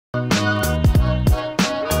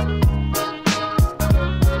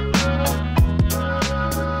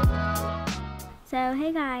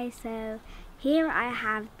Hey guys, so here I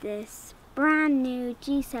have this brand new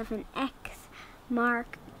G7X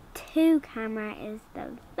Mark II camera. It is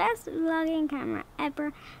the best vlogging camera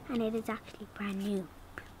ever, and it is actually brand new.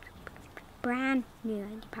 Brand new,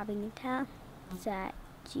 and you probably can tell it's a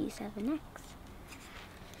G7X.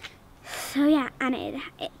 So yeah, and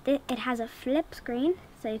it has a flip screen,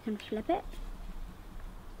 so you can flip it.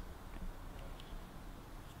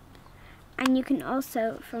 And you can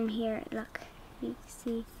also, from here, look, you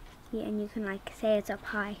see, and you can like say it's up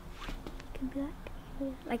high. It can be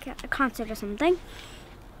like a concert or something.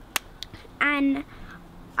 And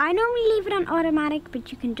I normally leave it on automatic,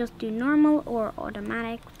 but you can just do normal or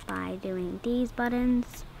automatic by doing these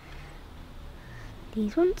buttons.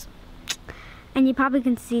 These ones. And you probably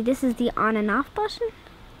can see this is the on and off button.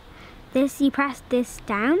 This, you press this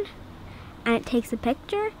down and it takes a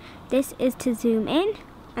picture. This is to zoom in,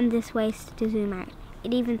 and this way is to zoom out.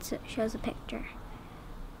 It even shows a picture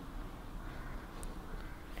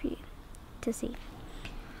for you to see.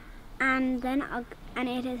 And then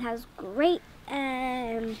it has great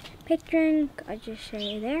picturing. I'll just show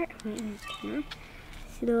you there.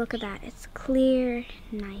 See, look at that. It's clear,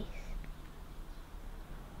 nice.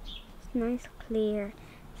 It's nice, clear.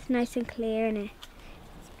 It's nice and clear, and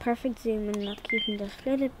it's perfect zoom. And look, you can just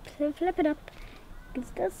flip it up. You can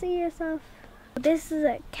still see yourself. This is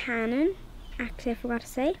a Canon, actually I forgot to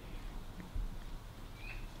say.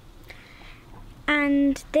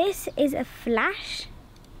 And this is a flash.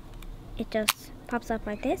 It just pops up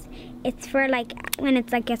like this. It's for like when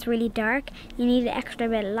it's like gets really dark, you need an extra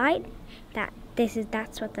bit of light.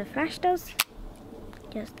 That's what the flash does.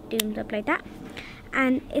 Just zooms up like that.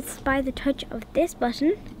 And it's by the touch of this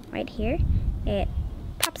button right here. It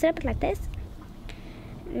pops it up like this.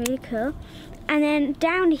 Really cool. And then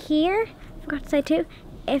down here, forgot to say too,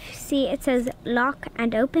 see it says lock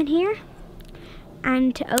and open here,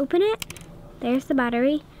 and to open it, there's the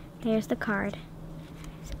battery, there's the card,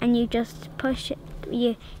 and you just push it.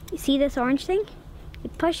 You see this orange thing? You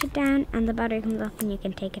push it down and the battery comes up and you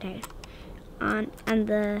can take it out. And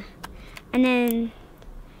then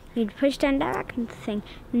you push down that thing,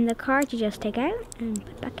 and the card you just take out and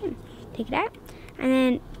put back in. Take it out, and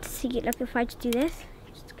then see, look, if I just do this,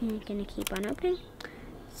 it's just gonna keep on opening.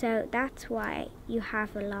 So that's why you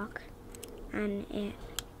have a lock, and it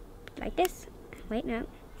like this. Wait, no.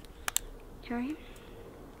 Sorry.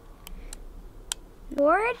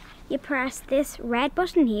 Board, you press this red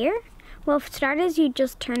button here. Well, for starters, you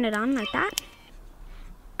just turn it on like that,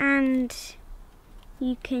 and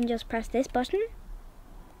you can just press this button,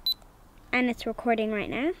 and it's recording right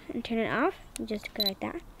now. And turn it off. You just go like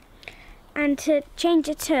that. And to change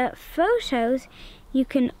it to photos, you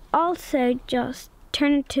can also just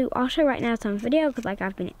turn it to auto. Right now it's on video because like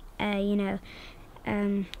I've been what's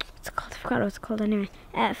it called? I forgot what it's called anyway.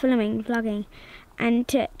 Filming, vlogging. And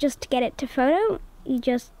to get it to photo, you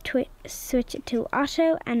just switch it to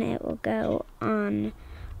auto, and it will go on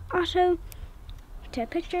auto to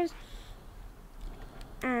pictures.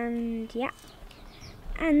 And yeah.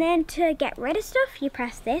 And then to get rid of stuff, you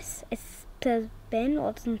press this. It says bin.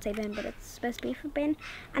 Well, it doesn't say bin, but it's supposed to be for bin.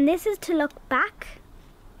 And this is to look back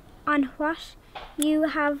on what you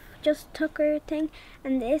have just took or thing,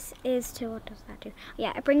 and this is to, what does that do?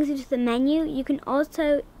 Yeah, it brings you to the menu. You can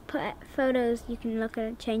also put photos, you can look at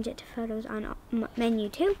it, change it to photos on menu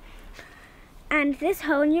too. And this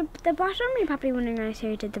hole in the bottom, you're probably wondering how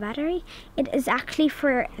I did the battery. It is actually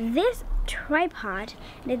for this tripod.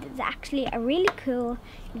 It is actually a really cool,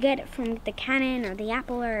 you get it from the Canon or the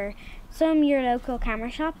Apple or your local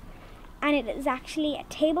camera shop. And it is actually a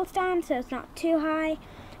table stand, so it's not too high.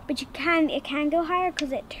 But it can go higher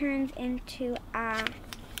because it turns into a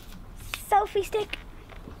selfie stick.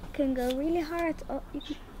 It can go really high.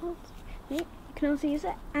 You can also use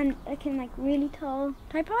it, and it can like really tall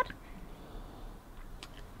tripod.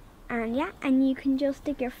 And yeah, and you can just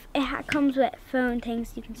stick it comes with phone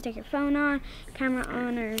things. You can stick your phone on, camera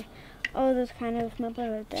on, or all those kind of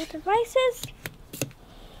mobile devices.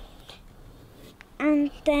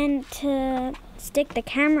 And then to stick the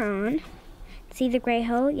camera on, see the grey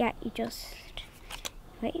hole? Yeah, you just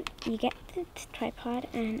wait. You get the tripod,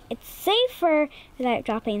 and it's safer without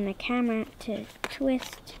dropping the camera to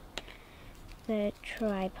twist the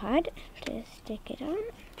tripod to stick it on.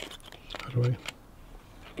 How do I?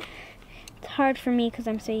 It's hard for me because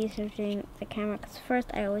I'm so used to doing it with the camera. Because first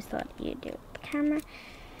I always thought you'd do it with the camera,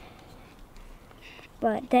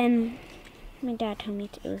 but then my dad told me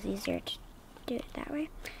it was easier to do it that way.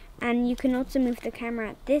 And you can also move the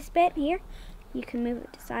camera at this bit here. You can move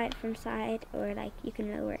it to side from side, or like you can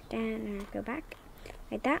lower it down and go back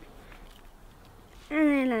like that.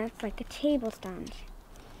 And then it's like a table stand.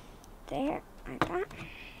 there, like that.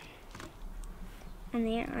 And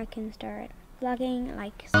there I can start vlogging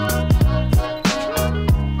like so.